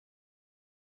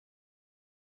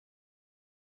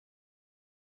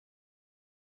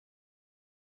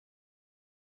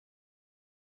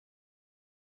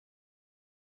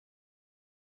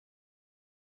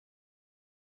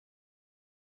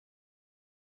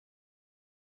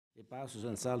E passo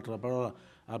senz'altro la parola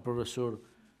al professor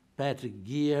Patrick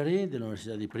GEARY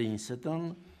dell'Università di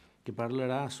Princeton, che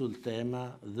parlerà sul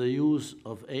tema The Use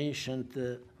of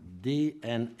Ancient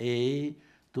DNA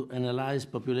to Analyze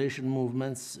Population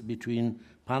Movements Between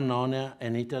Pannonia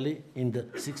and Italy in the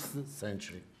 6th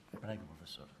Century. Prego,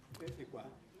 professore.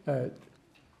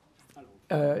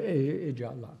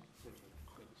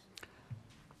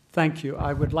 Thank you.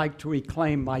 I would like to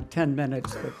reclaim my 10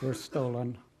 minutes that were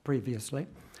stolen previously.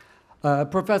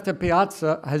 Professor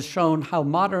Piazza has shown how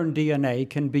modern DNA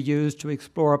can be used to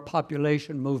explore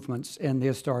population movements in the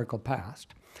historical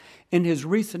past. In his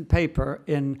recent paper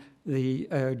in the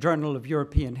Journal of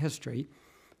European History,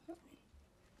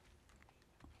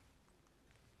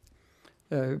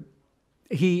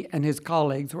 he and his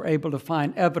colleagues were able to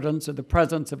find evidence of the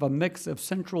presence of a mix of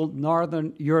Central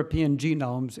Northern European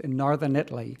genomes in northern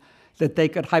Italy that they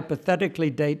could hypothetically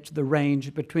date to the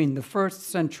range between the 1st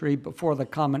century before the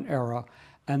Common Era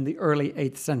and the early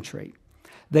 8th century.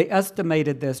 They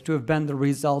estimated this to have been the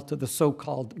result of the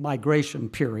so-called migration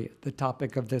period, the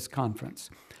topic of this conference,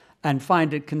 and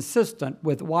find it consistent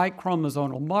with Y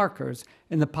chromosomal markers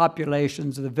in the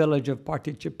populations of the village of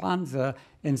Partecipanza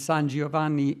in San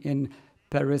Giovanni in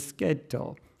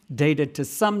Perisceto, dated to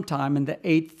sometime in the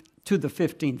 8th to the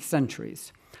 15th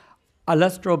centuries.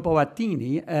 Alessandro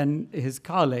Boattini and his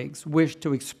colleagues wished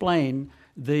to explain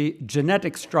the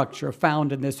genetic structure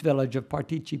found in this village of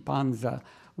Partecipanza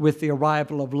with the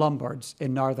arrival of Lombards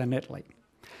in northern Italy.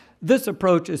 This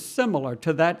approach is similar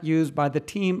to that used by the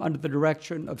team under the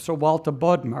direction of Sir Walter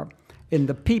Bodmer in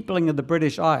The Peopling of the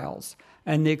British Isles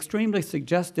and the extremely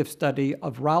suggestive study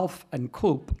of Ralph and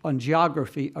Koop on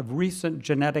geography of recent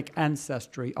genetic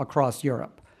ancestry across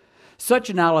Europe. Such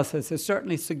analysis is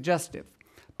certainly suggestive,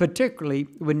 particularly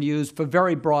when used for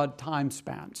very broad time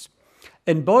spans.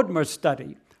 In Bodmer's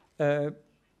study of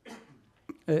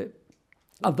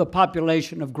the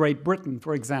population of Great Britain,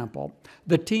 for example,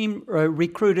 the team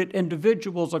recruited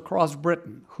individuals across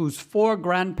Britain whose 4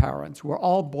 grandparents were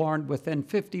all born within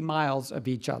 50 miles of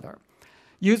each other.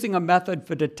 Using a method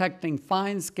for detecting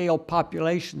fine-scale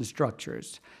population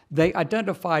structures, they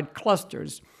identified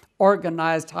clusters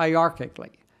organized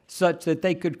hierarchically, such that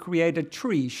they could create a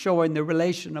tree showing the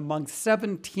relation among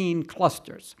 17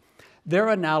 clusters. Their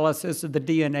analysis of the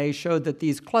DNA showed that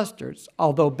these clusters,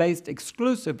 although based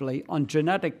exclusively on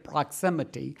genetic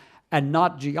proximity and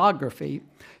not geography,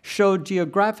 showed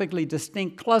geographically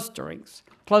distinct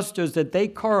clusters that they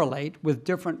correlate with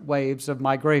different waves of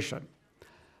migration.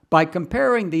 By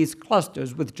comparing these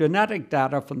clusters with genetic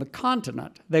data from the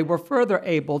continent, they were further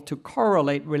able to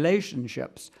correlate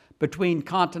relationships between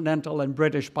continental and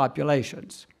British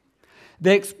populations.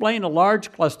 They explain a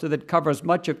large cluster that covers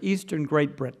much of eastern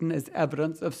Great Britain as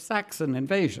evidence of Saxon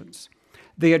invasions.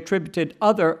 They attributed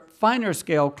other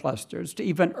finer-scale clusters to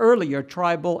even earlier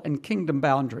tribal and kingdom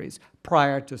boundaries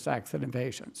prior to Saxon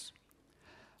invasions.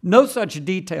 No such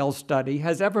detailed study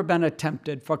has ever been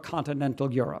attempted for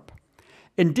continental Europe.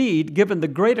 Indeed, given the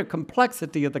greater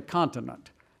complexity of the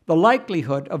continent, the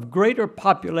likelihood of greater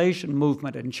population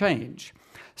movement and change,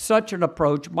 such an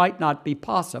approach might not be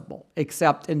possible,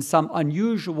 except in some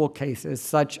unusual cases,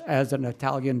 such as an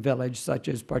Italian village, such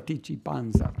as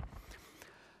Partecipanza.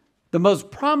 The most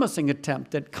promising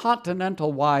attempt at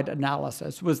continental-wide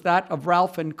analysis was that of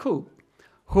Ralph and Koop,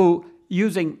 who,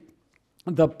 using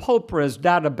the POPRIS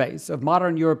database of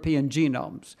modern European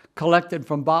genomes collected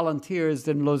from volunteers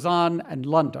in Lausanne and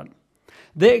London,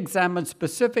 they examined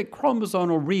specific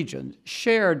chromosomal regions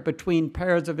shared between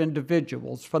pairs of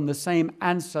individuals from the same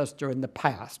ancestor in the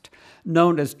past,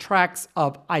 known as tracts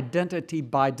of identity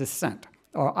by descent,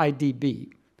 or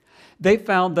IDB. They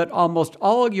found that almost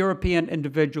all European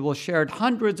individuals shared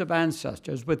hundreds of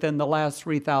ancestors within the last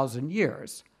 3,000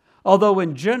 years, although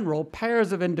in general,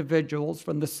 pairs of individuals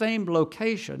from the same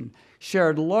location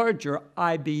shared larger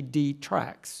IBD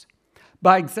tracts.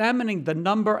 By examining the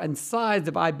number and size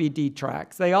of IBD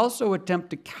tracts, they also attempt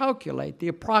to calculate the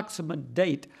approximate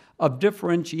date of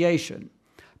differentiation,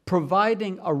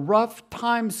 providing a rough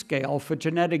timescale for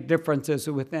genetic differences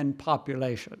within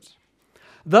populations.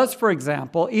 Thus, for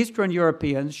example, Eastern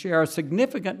Europeans share a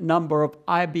significant number of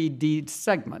IBD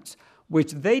segments,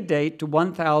 which they date to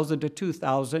 1,000 to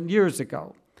 2,000 years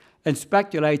ago, and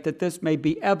speculate that this may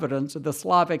be evidence of the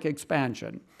Slavic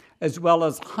expansion, as well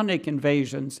as Hunnic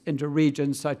invasions into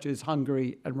regions such as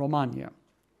Hungary and Romania.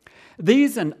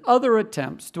 These and other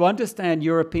attempts to understand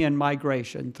European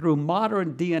migration through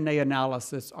modern DNA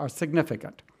analysis are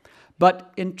significant,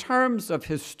 but in terms of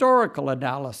historical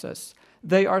analysis,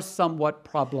 they are somewhat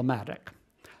problematic.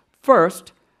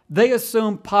 First, they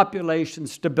assume population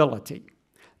stability.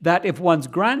 that if one's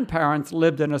grandparents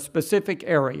lived in a specific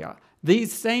area,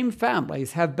 these same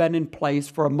families have been in place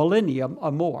for a millennium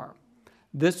or more.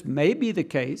 This may be the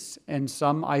case in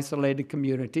some isolated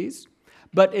communities,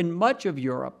 but in much of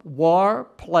Europe, war,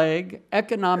 plague,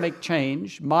 economic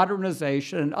change,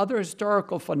 modernization, and other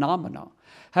historical phenomena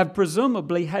have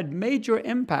presumably had major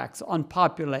impacts on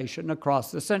population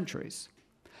across the centuries.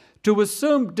 To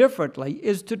assume differently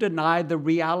is to deny the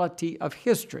reality of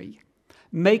history,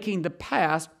 making the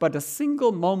past but a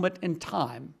single moment in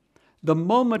time, the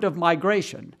moment of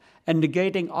migration, and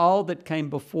negating all that came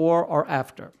before or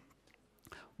after.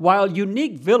 While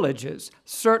unique villages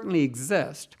certainly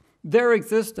exist, their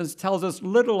existence tells us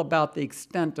little about the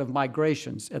extent of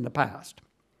migrations in the past.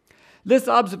 This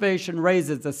observation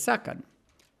raises a second,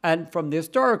 and from the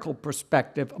historical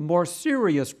perspective, a more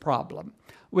serious problem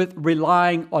with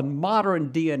relying on modern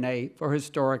DNA for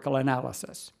historical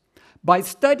analysis. By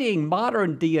studying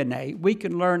modern DNA, we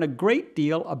can learn a great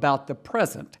deal about the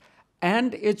present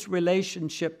and its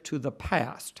relationship to the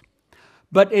past.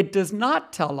 But it does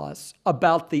not tell us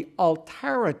about the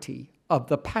alterity of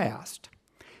the past.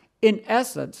 In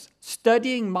essence,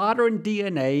 studying modern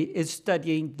DNA is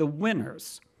studying the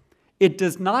winners. It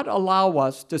does not allow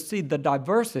us to see the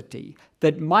diversity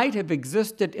that might have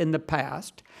existed in the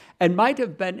past and might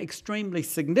have been extremely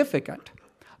significant,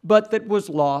 but that was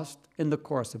lost in the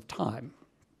course of time.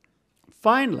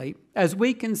 Finally, as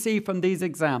we can see from these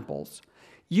examples,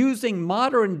 using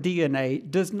modern DNA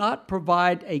does not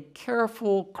provide a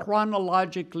careful,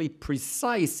 chronologically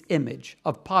precise image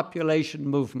of population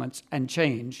movements and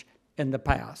change in the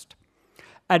past.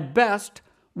 At best,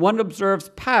 one observes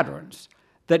patterns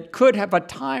that could have a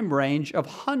time range of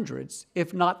hundreds,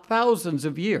 if not thousands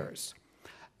of years.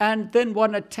 And then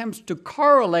one attempts to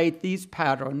correlate these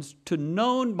patterns to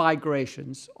known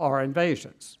migrations or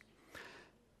invasions.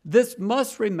 This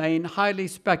must remain highly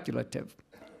speculative.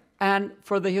 And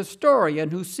for the historian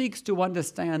who seeks to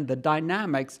understand the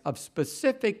dynamics of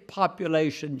specific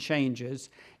population changes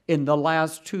in the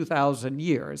last 2,000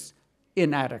 years,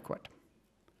 inadequate.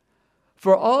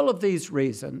 For all of these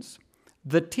reasons,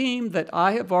 the team that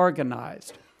I have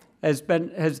organized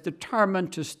has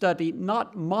determined to study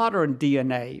not modern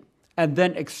DNA and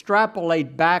then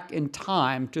extrapolate back in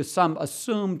time to some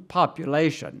assumed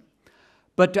population,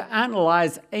 but to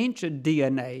analyze ancient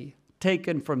DNA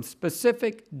taken from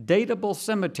specific datable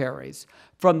cemeteries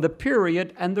from the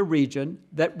period and the region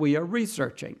that we are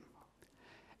researching.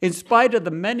 In spite of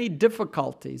the many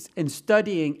difficulties in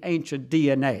studying ancient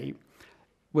DNA,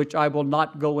 which I will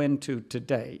not go into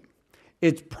today,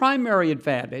 its primary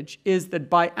advantage is that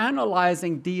by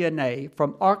analyzing DNA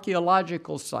from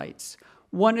archaeological sites,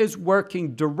 one is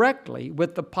working directly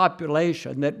with the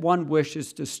population that one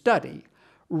wishes to study,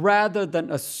 rather than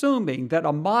assuming that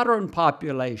a modern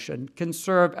population can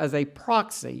serve as a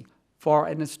proxy for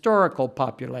an historical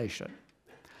population.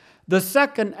 The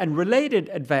second and related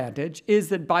advantage is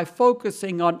that by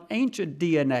focusing on ancient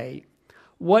DNA,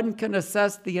 one can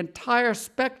assess the entire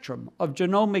spectrum of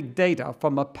genomic data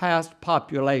from a past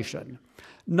population,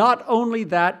 not only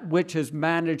that which has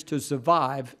managed to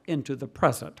survive into the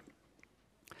present.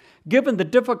 Given the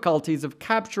difficulties of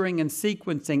capturing and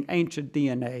sequencing ancient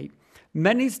DNA,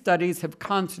 many studies have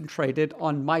concentrated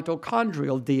on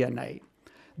mitochondrial DNA,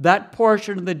 that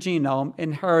portion of the genome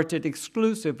inherited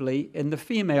exclusively in the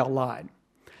female line.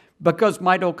 Because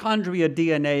mitochondrial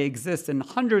DNA exists in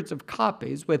hundreds of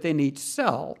copies within each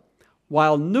cell,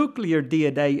 while nuclear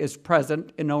DNA is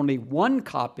present in only one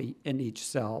copy in each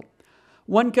cell,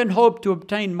 one can hope to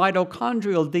obtain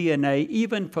mitochondrial DNA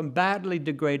even from badly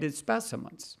degraded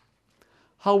specimens.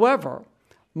 However,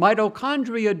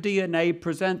 mitochondrial DNA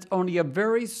presents only a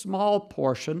very small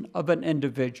portion of an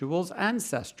individual's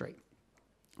ancestry.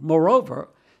 Moreover,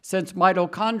 since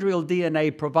mitochondrial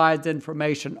DNA provides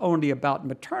information only about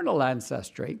maternal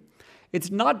ancestry, it's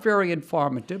not very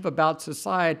informative about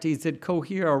societies that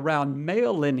cohere around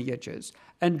male lineages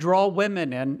and draw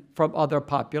women in from other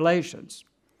populations.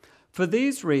 For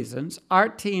these reasons, our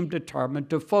team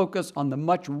determined to focus on the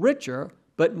much richer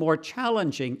but more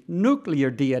challenging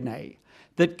nuclear DNA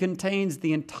that contains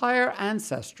the entire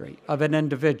ancestry of an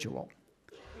individual.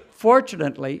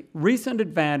 Fortunately, recent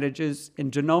advances in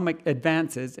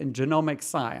genomic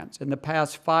science in the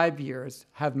past 5 years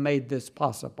have made this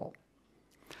possible.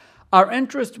 Our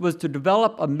interest was to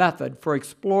develop a method for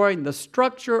exploring the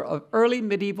structure of early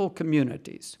medieval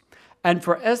communities and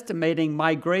for estimating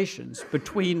migrations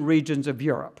between regions of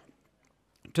Europe.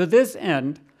 To this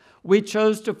end, we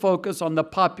chose to focus on the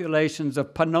populations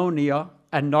of Pannonia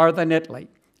and northern Italy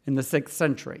in the 6th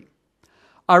century.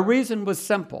 Our reason was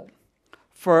simple.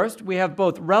 First, we have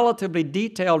both relatively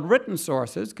detailed written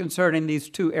sources concerning these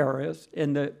two areas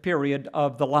in the period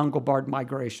of the Langobard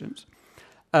migrations,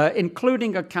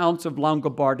 including accounts of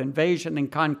Langobard invasion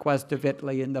and conquest of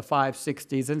Italy in the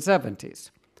 560s and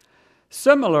 70s.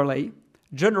 Similarly,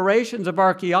 generations of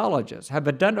archaeologists have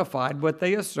identified what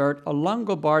they assert are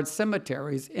Langobard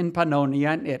cemeteries in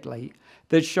Pannonia and Italy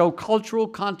that show cultural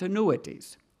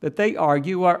continuities that they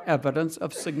argue are evidence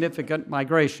of significant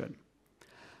migration.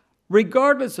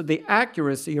 Regardless of the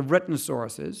accuracy of written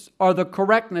sources or the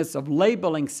correctness of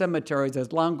labeling cemeteries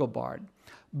as Langobard,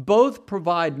 both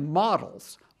provide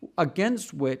models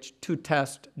against which to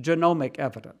test genomic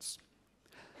evidence.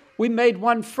 We made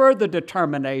one further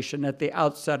determination at the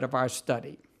outset of our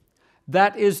study.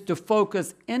 That is to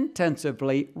focus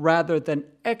intensively rather than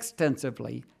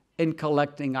extensively in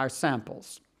collecting our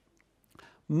samples.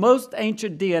 Most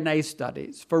ancient DNA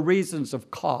studies, for reasons of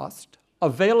cost,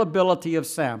 availability of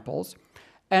samples,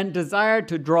 and desire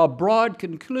to draw broad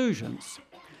conclusions,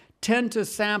 tend to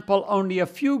sample only a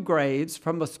few graves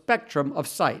from a spectrum of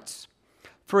sites.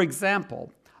 For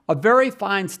example, a very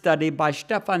fine study by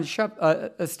Stephen Scheffels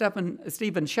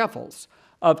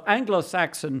of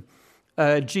Anglo-Saxon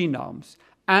genomes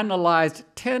analyzed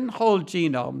 10 whole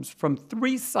genomes from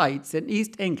 3 sites in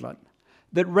East England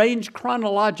that range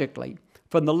chronologically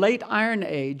from the late Iron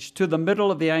Age to the middle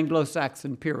of the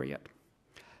Anglo-Saxon period.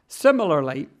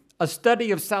 Similarly, a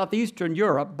study of southeastern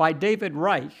Europe by David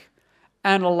Reich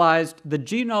analyzed the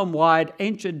genome-wide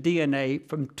ancient DNA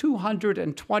from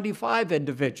 225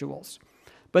 individuals,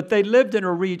 but they lived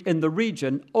in the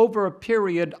region over a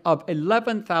period of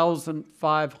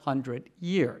 11,500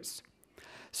 years.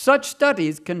 Such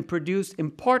studies can produce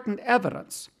important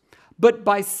evidence, but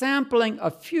by sampling a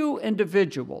few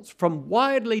individuals from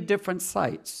widely different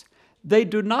sites, they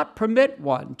do not permit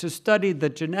one to study the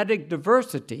genetic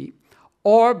diversity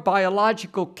or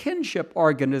biological kinship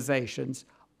organizations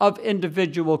of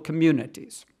individual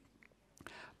communities.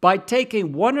 By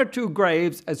taking 1 or 2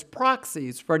 graves as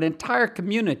proxies for an entire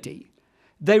community,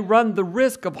 they run the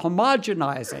risk of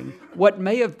homogenizing what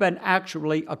may have been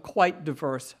actually a quite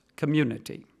diverse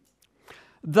community.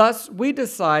 Thus, we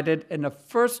decided in a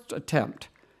first attempt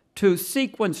to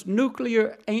sequence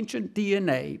nuclear ancient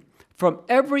DNA from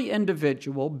every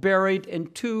individual buried in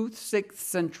 2 6th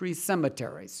century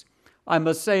cemeteries. I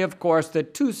must say, of course,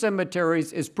 that 2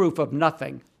 cemeteries is proof of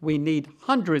nothing. We need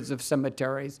hundreds of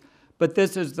cemeteries, but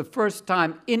this is the first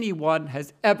time anyone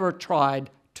has ever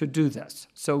tried to do this,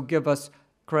 so give us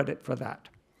credit for that.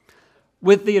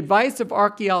 With the advice of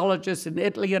archaeologists in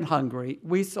Italy and Hungary,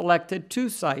 we selected 2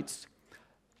 sites,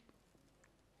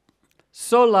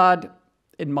 Solad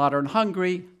in modern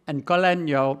Hungary and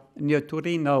Colegno near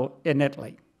Torino in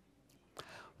Italy.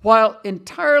 While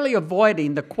entirely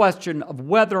avoiding the question of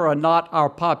whether or not our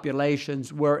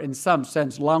populations were in some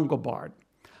sense Langobard,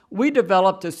 we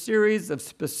developed a series of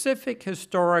specific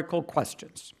historical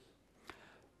questions.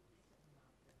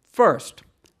 First,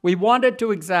 we wanted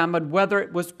to examine whether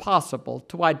it was possible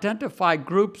to identify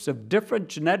groups of different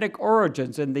genetic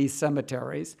origins in these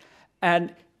cemeteries,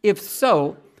 and if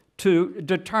so, to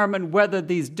determine whether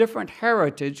these different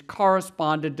heritage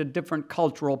corresponded to different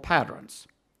cultural patterns.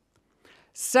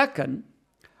 Second,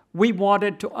 we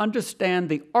wanted to understand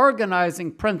the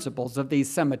organizing principles of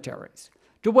these cemeteries.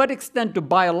 To what extent do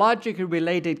biologically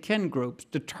related kin groups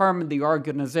determine the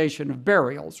organization of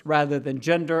burials rather than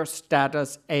gender,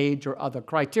 status, age, or other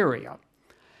criteria?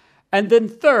 And then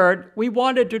third, we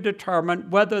wanted to determine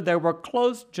whether there were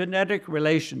close genetic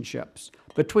relationships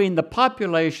between the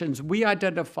populations we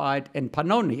identified in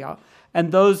Pannonia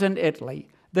and those in Italy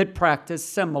that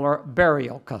practiced similar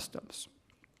burial customs.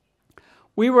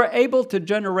 We were able to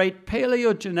generate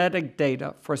paleogenetic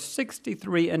data for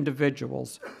 63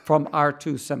 individuals from our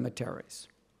 2 cemeteries.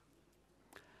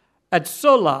 At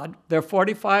Solad, there are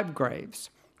 45 graves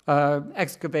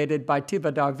excavated by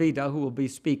Tiva Darvida, who will be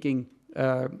speaking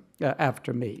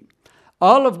after me,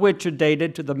 all of which are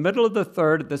dated to the middle of the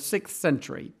 3rd of the 6th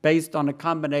century, based on a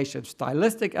combination of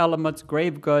stylistic elements,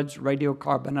 grave goods,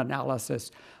 radiocarbon analysis,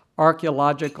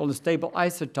 archaeological and stable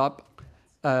isotope,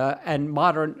 and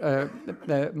modern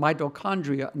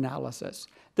mitochondria analysis.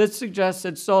 This suggests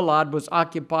that Solad was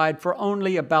occupied for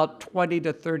only about 20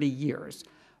 to 30 years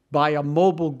by a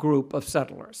mobile group of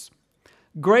settlers.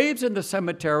 Graves in the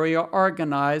cemetery are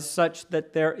organized such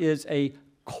that there is a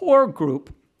core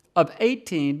group of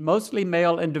 18, mostly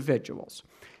male individuals,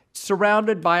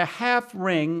 surrounded by a half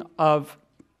ring of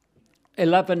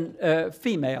 11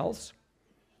 females.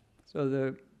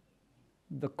 So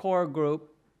the core group,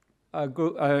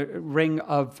 ring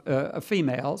of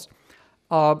females,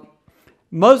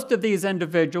 Most of these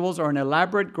individuals are in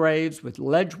elaborate graves with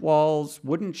ledge walls,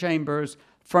 wooden chambers,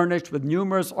 furnished with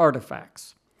numerous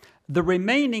artifacts. The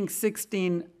remaining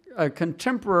 16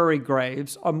 contemporary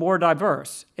graves are more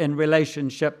diverse in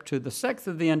relationship to the sex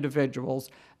of the individuals,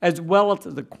 as well as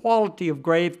to the quality of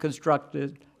grave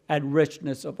construction and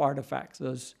richness of artifacts,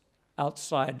 those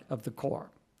outside of the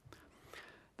core.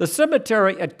 The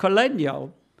cemetery at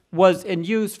Collegno was in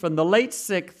use from the late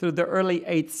 6th through the early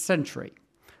 8th century,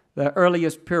 the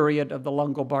earliest period of the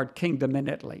Longobards kingdom in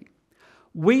Italy.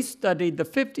 We studied the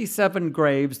 57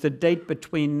 graves that date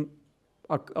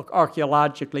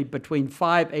archaeologically between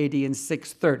 580 and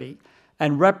 630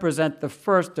 and represent the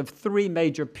first of 3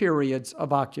 major periods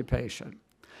of occupation.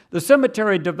 The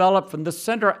cemetery developed from the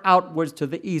center outwards to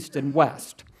the east and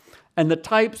west, and the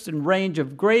types and range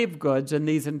of grave goods in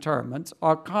these interments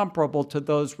are comparable to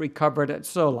those recovered at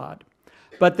Solad.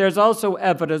 But there's also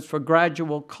evidence for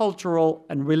gradual cultural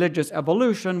and religious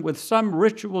evolution, with some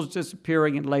rituals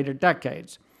disappearing in later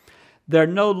decades. There are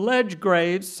no ledge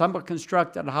graves. Some are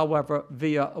constructed, however,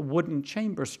 via a wooden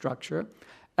chamber structure,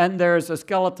 and there's a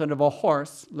skeleton of a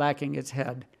horse lacking its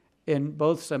head in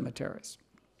both cemeteries.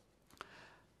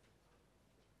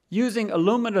 Using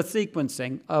Illumina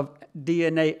sequencing of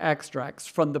DNA extracts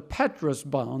from the petrous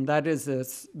bone, that is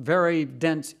this very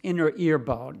dense inner ear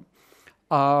bone,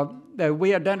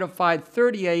 we identified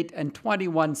 38 and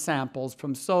 21 samples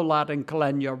from Solad and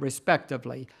Collegno,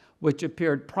 respectively, which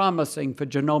appeared promising for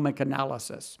genomic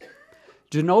analysis.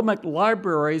 Genomic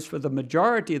libraries for the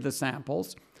majority of the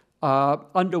samples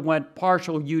underwent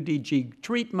partial UDG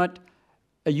treatment.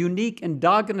 A unique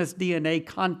endogenous DNA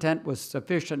content was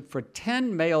sufficient for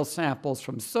 10 male samples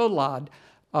from Solad,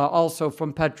 also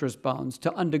from petrous bones,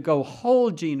 to undergo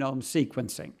whole genome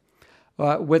sequencing.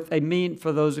 With a mean,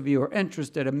 for those of you who are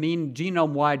interested, a mean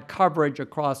genome-wide coverage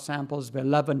across samples of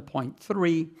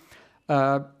 11.3.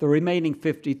 The remaining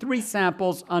 53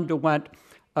 samples underwent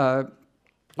a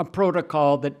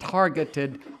protocol that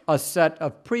targeted a set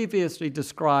of previously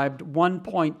described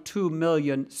 1.2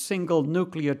 million single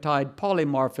nucleotide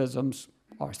polymorphisms,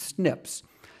 or SNPs.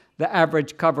 The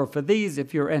average cover for these,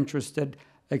 if you're interested,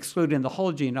 excluding the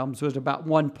whole genomes, was about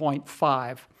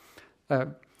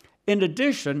 1.5. In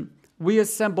addition, we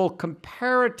assembled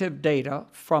comparative data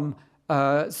from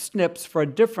SNPs for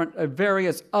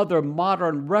various other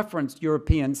modern reference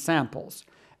European samples,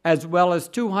 as well as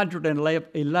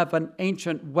 211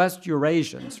 ancient West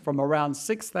Eurasians from around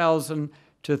 6,000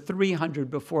 to 300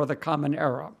 before the Common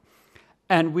Era.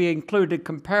 And we included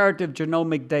comparative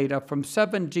genomic data from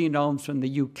 7 genomes from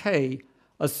the UK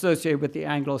associated with the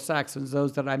Anglo-Saxons,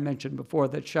 those that I mentioned before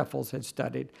that Sheffels had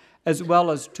studied, as well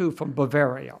as 2 from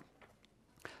Bavaria.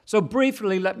 So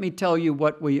briefly, let me tell you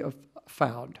what we have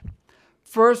found.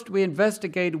 First, we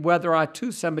investigated whether our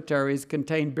 2 cemeteries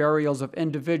contained burials of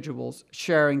individuals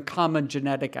sharing common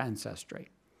genetic ancestry.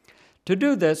 To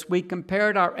do this, we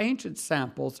compared our ancient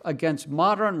samples against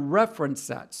modern reference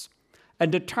sets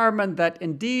and determined that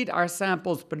indeed our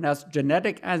samples possess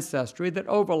genetic ancestry that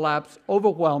overlaps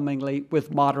overwhelmingly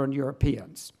with modern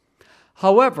Europeans.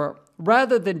 However,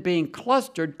 rather than being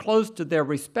clustered close to their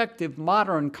respective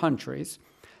modern countries,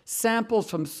 samples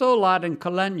from Solad and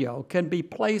Collegno can be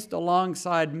placed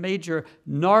alongside major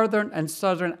northern and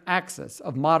southern axes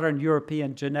of modern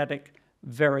European genetic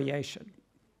variation.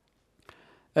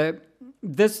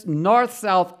 This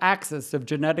north-south axis of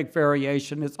genetic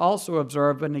variation is also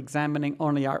observed when examining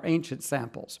only our ancient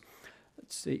samples.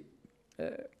 Let's see. I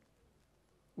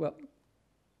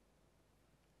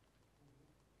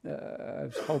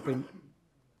was hoping,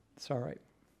 sorry.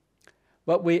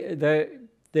 But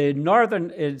the northern,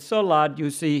 in Solad, you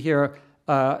see here,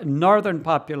 northern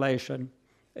population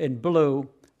in blue,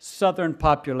 southern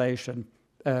population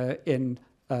in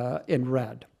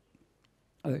red.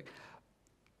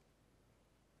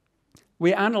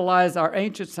 We analyzed our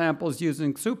ancient samples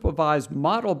using supervised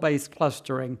model-based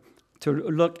clustering to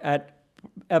look at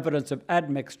evidence of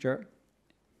admixture,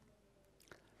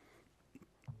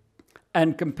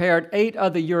 and compared 8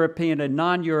 other European and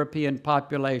non-European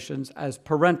populations as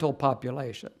parental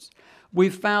populations. We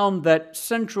found that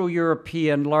Central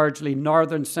European, largely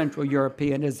Northern Central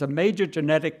European, is a major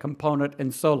genetic component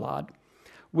in Solad,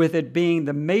 with it being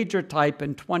the major type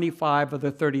in 25 of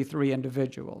the 33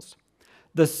 individuals.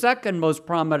 The second most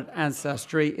prominent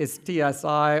ancestry is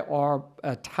TSI, or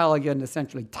Italian,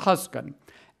 essentially Tuscan,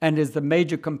 and is the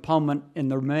major component in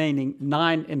the remaining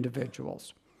 9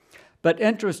 individuals. But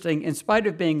interesting, in spite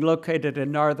of being located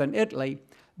in northern Italy,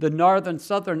 the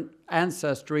northern-southern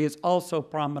ancestry is also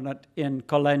prominent in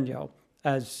Collegno,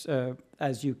 as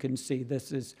you can see.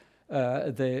 This is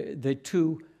the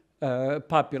 2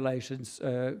 populations,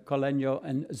 Colegno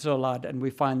and Zolad, and we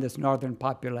find this northern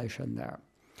population there.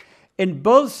 In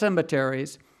both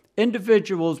cemeteries,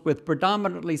 individuals with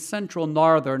predominantly central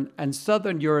northern and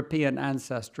southern European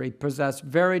ancestry possess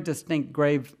very distinct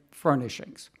grave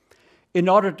furnishings. In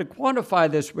order to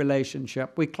quantify this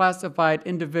relationship, we classified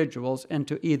individuals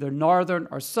into either northern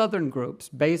or southern groups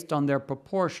based on their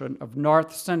proportion of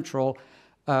north central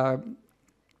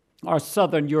or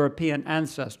southern European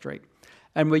ancestry.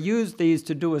 And we used these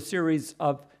to do a series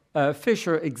of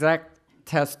Fisher exact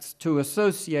tests to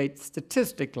associate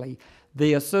statistically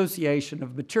the association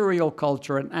of material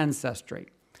culture and ancestry.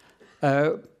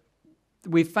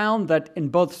 We found that in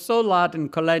both Zolad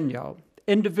and Colegno,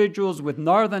 individuals with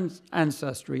northern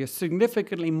ancestry are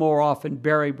significantly more often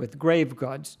buried with grave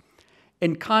goods.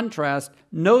 In contrast,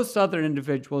 no southern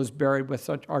individual is buried with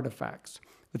such artifacts,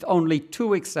 with only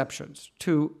 2 exceptions,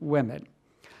 2 women.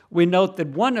 We note that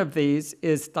one of these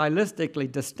is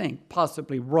stylistically distinct,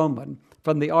 possibly Roman,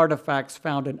 from the artifacts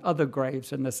found in other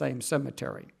graves in the same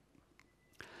cemetery.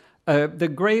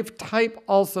 The grave type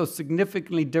also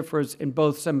significantly differs in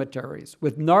both cemeteries,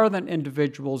 with northern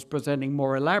individuals presenting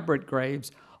more elaborate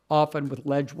graves, often with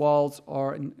ledge walls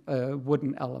or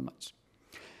wooden elements.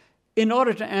 In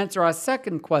order to answer our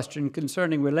second question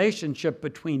concerning relationship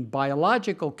between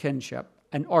biological kinship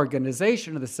and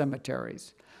organization of the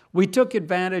cemeteries, we took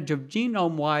advantage of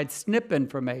genome-wide SNP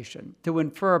information to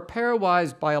infer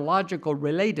pairwise biological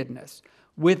relatedness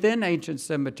within ancient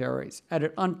cemeteries at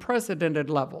an unprecedented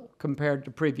level compared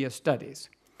to previous studies.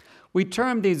 We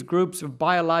term these groups of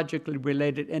biologically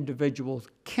related individuals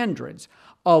kindreds,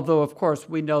 although of course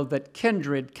we know that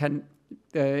kindred can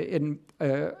in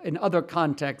other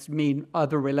contexts mean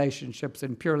other relationships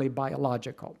and purely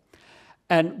biological.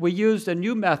 And we used a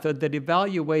new method that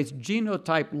evaluates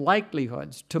genotype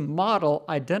likelihoods to model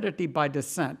identity by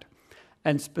descent,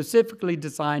 and specifically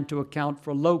designed to account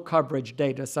for low coverage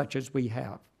data such as we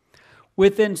have.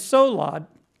 Within Zolad,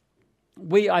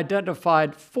 we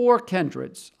identified 4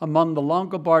 kindreds among the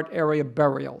Longobard area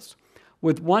burials,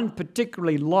 with one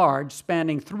particularly large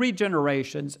spanning 3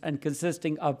 generations and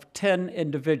consisting of 10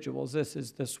 individuals. This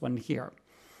is this one here.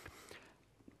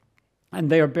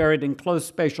 And they are buried in close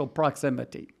spatial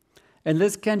proximity. In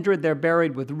this kindred, they're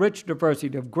buried with rich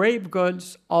diversity of grave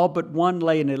goods. All but one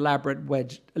lay in elaborate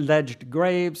ledged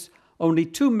graves. Only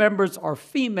 2 members are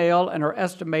female and are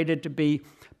estimated to be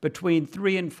between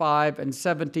 3 and 5 and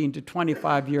 17 to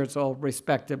 25 years old,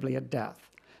 respectively, at death.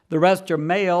 The rest are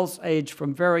males, aged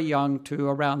from very young to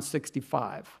around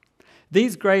 65.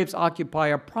 These graves occupy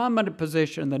a prominent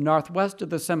position in the northwest of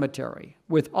the cemetery,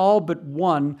 with all but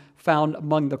one found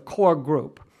among the core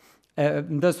group.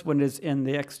 This one is in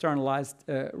the externalized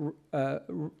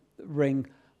ring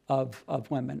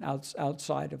of women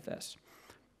outside of this,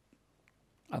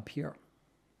 up here.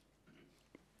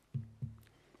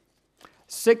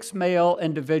 6 male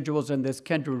individuals in this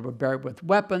kindred were buried with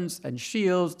weapons and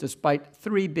shields, despite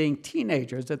 3 being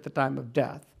teenagers at the time of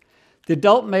death. The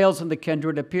adult males in the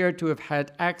kindred appear to have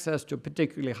had access to a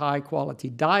particularly high-quality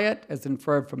diet, as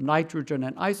inferred from nitrogen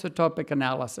and isotopic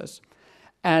analysis.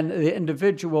 And the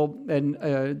individual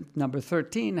in number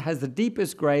 13 has the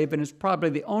deepest grave and is probably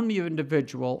the only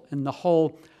individual in the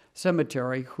whole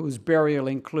cemetery whose burial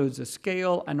includes a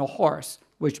scale and a horse,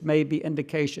 which may be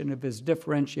indication of his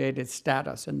differentiated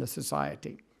status in the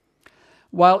society.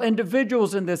 While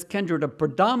individuals in this kindred are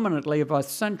predominantly of a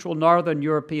central northern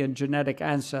European genetic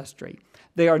ancestry,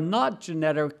 they are not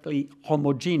genetically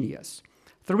homogeneous.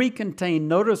 3 contain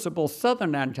noticeable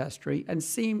southern ancestry, and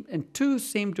 2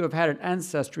 seem to have had an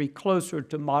ancestry closer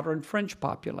to modern French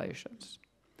populations.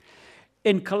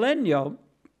 In Colegno,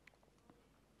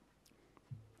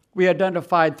 we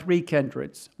identified 3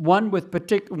 kindreds, one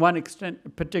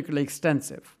particularly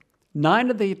extensive.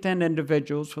 9 of the 10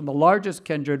 individuals from the largest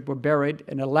kindred were buried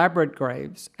in elaborate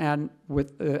graves and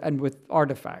with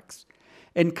artifacts.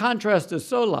 In contrast to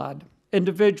Zolad,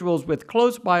 individuals with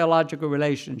close biological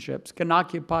relationships can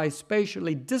occupy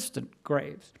spatially distant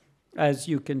graves, as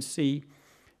you can see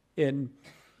in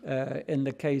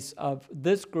the case of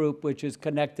this group, which is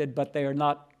connected, but they are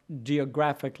not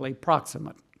geographically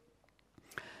proximate.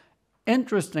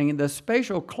 Interesting, the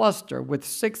spatial cluster with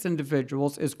 6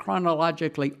 individuals is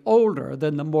chronologically older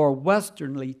than the more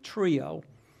westernly trio.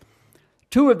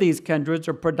 2 of these kindreds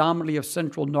are predominantly of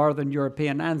Central Northern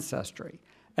European ancestry,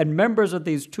 and members of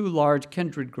these 2 large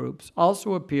kindred groups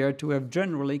also appear to have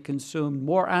generally consumed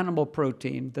more animal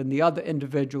protein than the other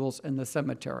individuals in the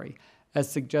cemetery,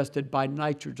 as suggested by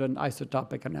nitrogen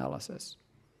isotopic analysis.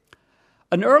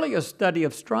 An earlier study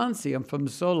of strontium from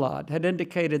Zolad had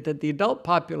indicated that the adult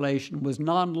population was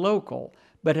non-local,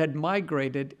 but had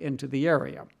migrated into the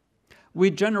area. We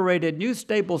generated new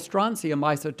stable strontium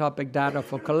isotopic data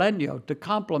for Colenio to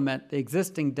complement the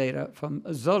existing data from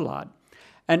Zolad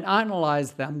and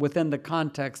analyzed them within the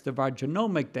context of our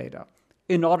genomic data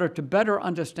in order to better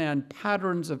understand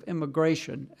patterns of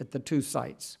immigration at the two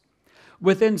sites.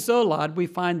 Within Zolad, we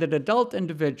find that adult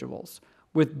individuals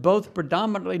with both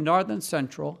predominantly northern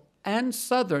central and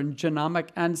southern genomic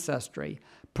ancestry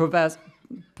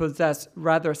possess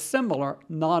rather similar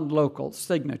non-local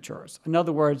signatures. In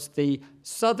other words, the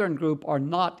southern group are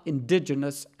not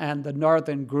indigenous and the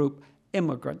northern group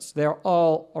immigrants. They're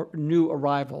all new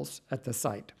arrivals at the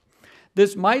site.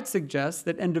 This might suggest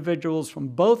that individuals from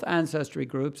both ancestry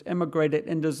groups immigrated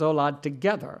into Zolad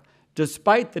together,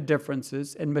 despite the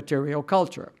differences in material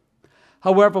culture.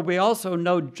 However, we also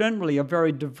know generally a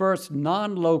very diverse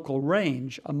non-local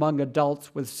range among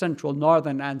adults with central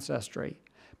northern ancestry,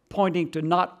 pointing to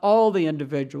not all the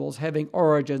individuals having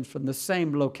origins from the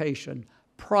same location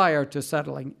prior to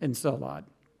settling in Zolad.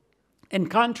 In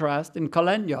contrast, in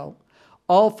Colenio,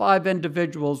 all 5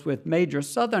 individuals with major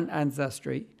southern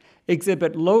ancestry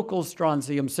exhibit local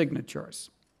strontium signatures.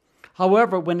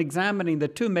 However, when examining the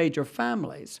 2 major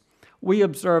families, we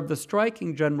observe the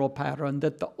striking general pattern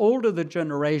that the older the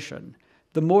generation,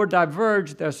 the more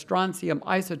diverged their strontium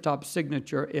isotope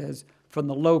signature is from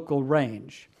the local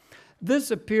range.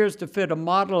 This appears to fit a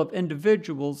model of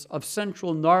individuals of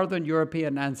Central Northern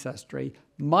European ancestry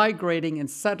migrating and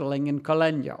settling in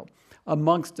Colenio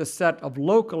amongst a set of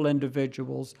local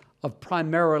individuals of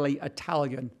primarily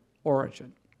Italian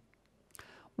origin.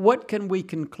 What can we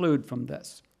conclude from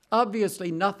this?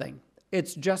 Obviously nothing.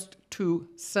 It's just 2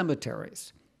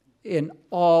 cemeteries in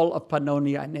all of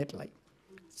Pannonia and Italy.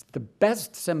 It's the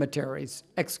best cemeteries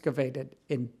excavated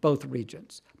in both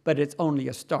regions, but it's only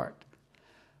a start.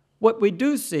 What we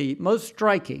do see, most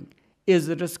striking, is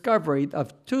the discovery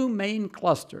of 2 main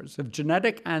clusters of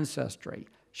genetic ancestry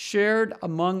shared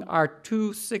among our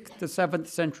 2 6th to 7th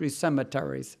century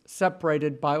cemeteries,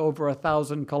 separated by over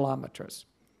 1,000 kilometers.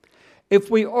 If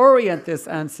we orient this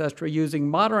ancestry using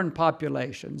modern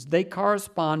populations, they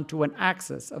correspond to an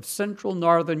axis of Central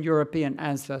Northern European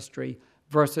ancestry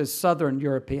versus Southern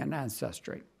European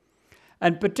ancestry.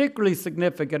 And particularly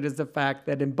significant is the fact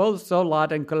that in both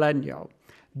Zolad and Colenio,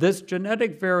 this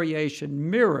genetic variation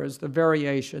mirrors the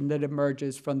variation that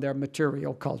emerges from their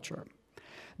material culture.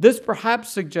 This perhaps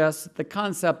suggests that the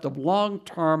concept of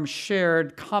long-term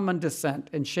shared common descent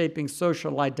in shaping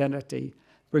social identity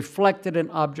reflected in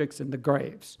objects in the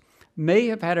graves may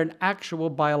have had an actual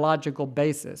biological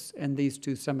basis in these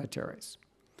 2 cemeteries.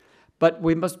 But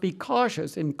we must be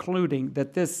cautious in concluding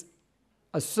that this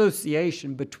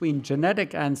association between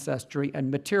genetic ancestry and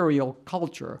material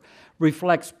culture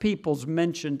reflects peoples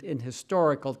mentioned in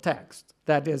historical texts,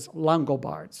 that is,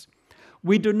 Langobards.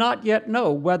 We do not yet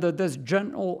know whether this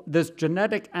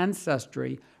genetic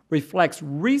ancestry reflects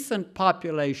recent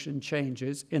population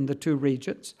changes in the 2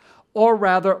 regions, or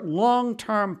rather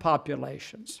long-term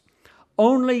populations.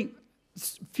 Only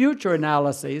future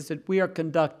analyses that we are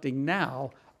conducting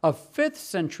now of 5th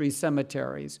century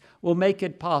cemeteries will make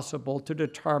it possible to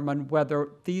determine whether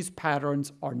these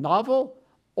patterns are novel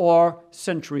or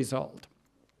centuries old.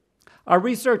 Our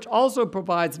research also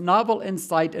provides novel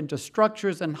insight into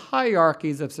structures and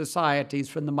hierarchies of societies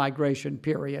from the migration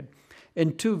period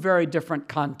in 2 very different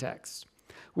contexts.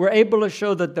 We're able to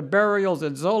show that the burials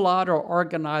at Zolad are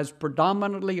organized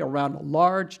predominantly around a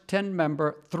large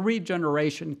 10-member,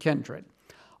 3-generation kindred,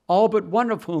 all but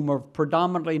one of whom are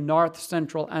predominantly North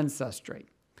Central ancestry.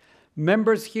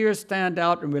 Members here stand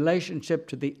out in relationship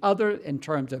to the other in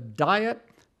terms of diet,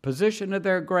 position of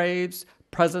their graves,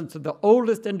 presence of the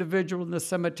oldest individual in the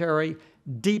cemetery,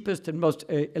 deepest and most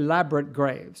elaborate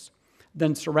graves.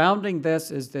 Then surrounding this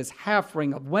is this half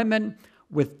ring of women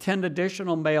with 10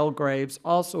 additional male graves,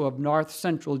 also of North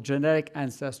Central genetic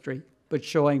ancestry, but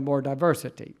showing more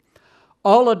diversity.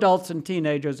 All adults and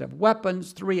teenagers have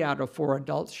weapons. 3 out of 4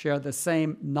 adults share the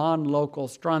same non-local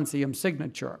strontium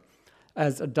signature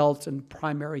as adults in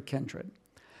primary kindred.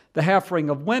 The half ring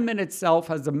of women itself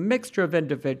has a mixture of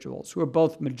individuals who are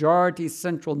both majority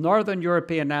Central Northern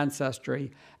European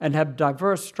ancestry and have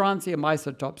diverse strontium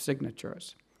isotope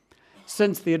signatures.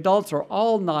 Since the adults are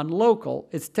all non-local,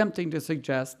 it's tempting to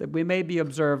suggest that we may be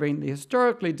observing the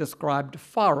historically described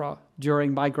fara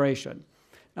during migration.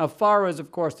 Now, fara is,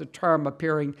 of course, a term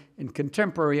appearing in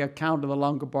contemporary account of the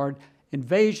Longobard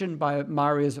invasion by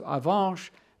Marius of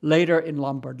Avanches, later in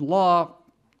Lombard law,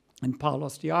 and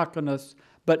Paulus Diaconus,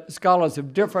 but scholars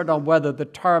have differed on whether the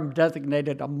term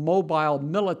designated a mobile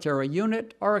military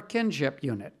unit or a kinship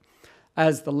unit.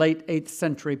 as the late 8th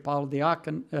century Paulus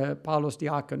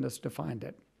Diaconus defined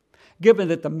it. Given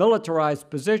that the militarized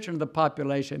position of the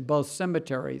population in both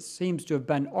cemeteries seems to have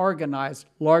been organized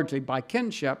largely by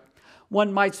kinship,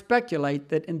 one might speculate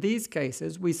that in these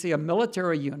cases we see a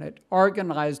military unit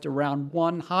organized around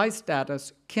one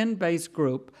high-status, kin-based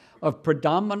group of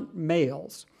predominant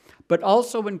males, but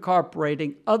also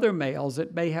incorporating other males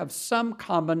that may have some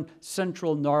common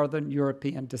Central Northern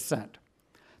European descent.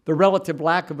 The relative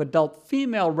lack of adult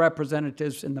female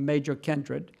representatives in the major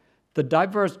kindred, the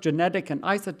diverse genetic and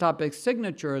isotopic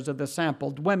signatures of the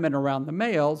sampled women around the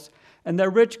males, and their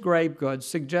rich grave goods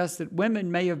suggest that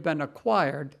women may have been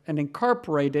acquired and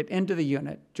incorporated into the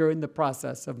unit during the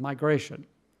process of migration.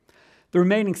 The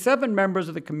remaining 7 members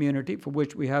of the community for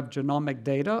which we have genomic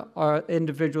data are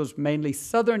individuals mainly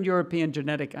Southern European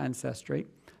genetic ancestry,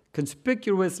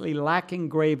 conspicuously lacking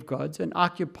grave goods and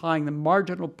occupying the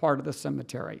marginal part of the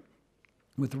cemetery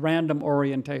with random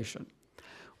orientation.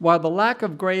 While the lack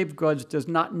of grave goods does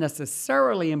not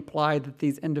necessarily imply that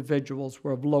these individuals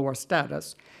were of lower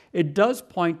status, it does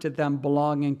point to them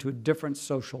belonging to a different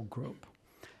social group.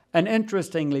 And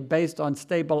interestingly, based on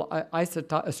stable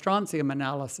strontium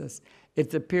analysis,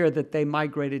 it's appeared that they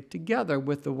migrated together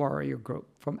with the warrior group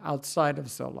from outside of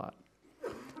Solad.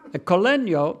 At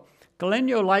Colegno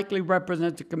likely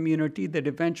represents a community that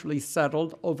eventually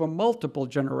settled over multiple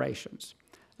generations.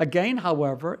 Again,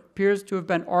 however, it appears to have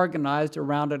been organized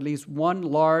around at least one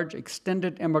large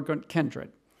extended immigrant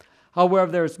kindred.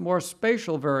 However, there is more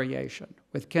spatial variation,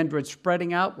 with kindred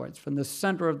spreading outwards from the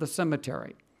center of the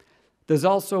cemetery. There's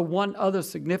also one other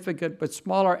significant but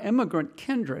smaller immigrant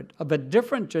kindred of a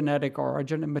different genetic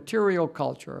origin and material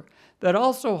culture that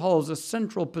also holds a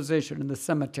central position in the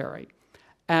cemetery.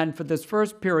 And for this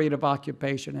first period of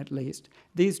occupation, at least,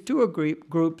 these two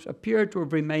groups appear to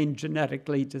have remained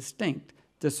genetically distinct,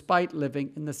 despite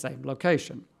living in the same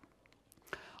location.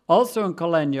 Also in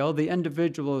Colegno, the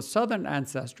individuals of Southern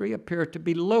ancestry appear to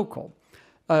be local.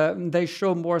 They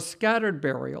show more scattered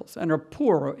burials and are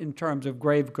poorer in terms of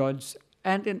grave goods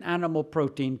and in animal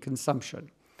protein consumption.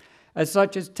 As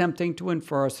such, it's tempting to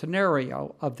infer a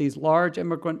scenario of these large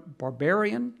immigrant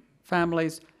barbarian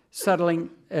families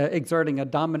settling, exerting a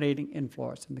dominating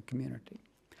influence in the community.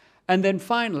 And then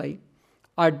finally,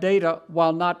 our data,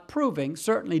 while not proving,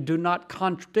 certainly do not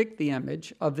contradict the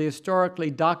image of the historically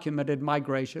documented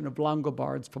migration of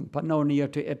Longobards from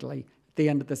Pannonia to Italy at the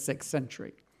end of the 6th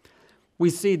century. We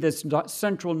see this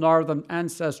central northern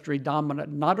ancestry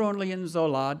dominant not only in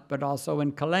Zolad, but also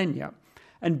in Colegno.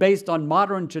 And based on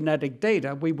modern genetic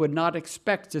data, we would not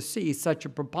expect to see such a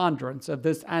preponderance of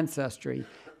this ancestry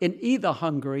in either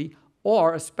Hungary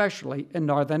or especially in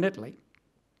northern Italy.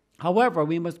 However,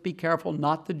 we must be careful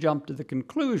not to jump to the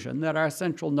conclusion that our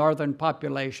central northern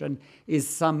population is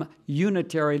some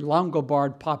unitary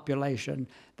Longobard population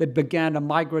that began a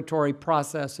migratory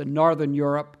process in northern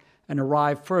Europe and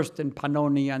arrived first in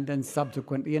Pannonia and then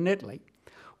subsequently in Italy.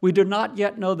 We do not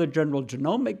yet know the general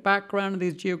genomic background of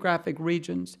these geographic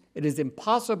regions. It is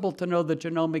impossible to know the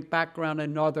genomic background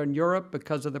in northern Europe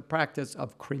because of the practice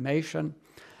of cremation.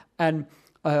 And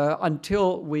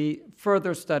until we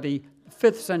further study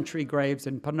 5th century graves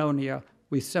in Pannonia,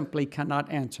 we simply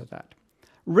cannot answer that.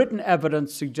 Written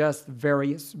evidence suggests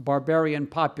various barbarian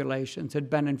populations had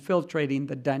been infiltrating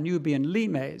the Danubian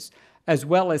limes, as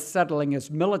well as settling as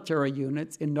military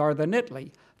units in northern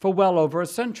Italy for well over a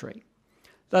century.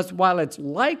 Thus, while it's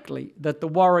likely that the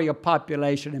warrior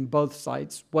population in both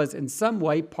sites was in some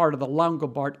way part of the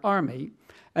Longobard army,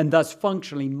 and thus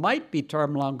functionally might be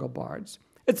termed Longobards,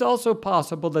 it's also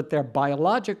possible that their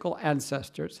biological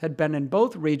ancestors had been in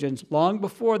both regions long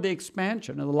before the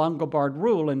expansion of the Longobard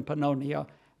rule in Pannonia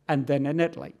and then in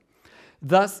Italy.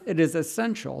 Thus, it is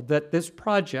essential that this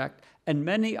project and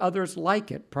many others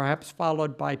like it, perhaps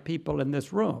followed by people in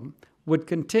this room, would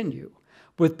continue,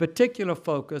 with particular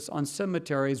focus on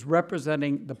cemeteries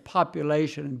representing the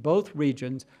population in both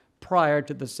regions prior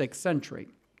to the 6th century.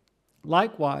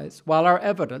 Likewise, while our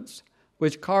evidence,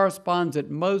 which corresponds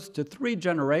at most to 3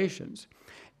 generations,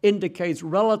 indicates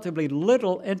relatively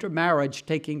little intermarriage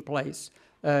taking place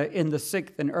in the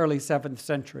 6th and early 7th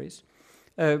centuries,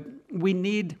 we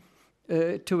need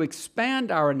to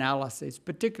expand our analysis,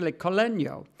 particularly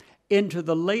Colegno, into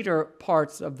the later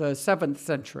parts of the 7th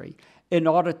century in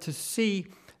order to see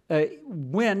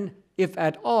when, if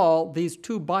at all, these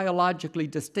two biologically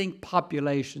distinct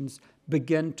populations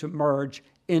begin to merge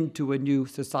into a new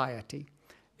society.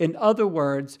 In other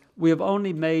words, we have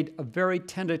only made a very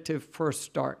tentative first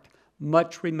start.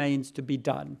 Much remains to be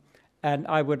done. And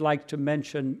I would like to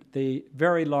mention the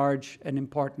very large and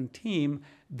important team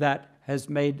that has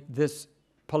made this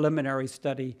preliminary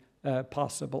study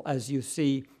possible, as you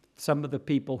see some of the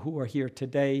people who are here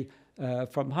today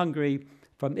from Hungary,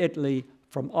 from Italy,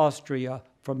 from Austria,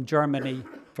 from Germany,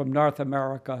 from North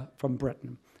America, from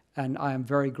Britain. And I am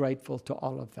very grateful to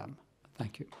all of them.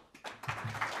 Thank you.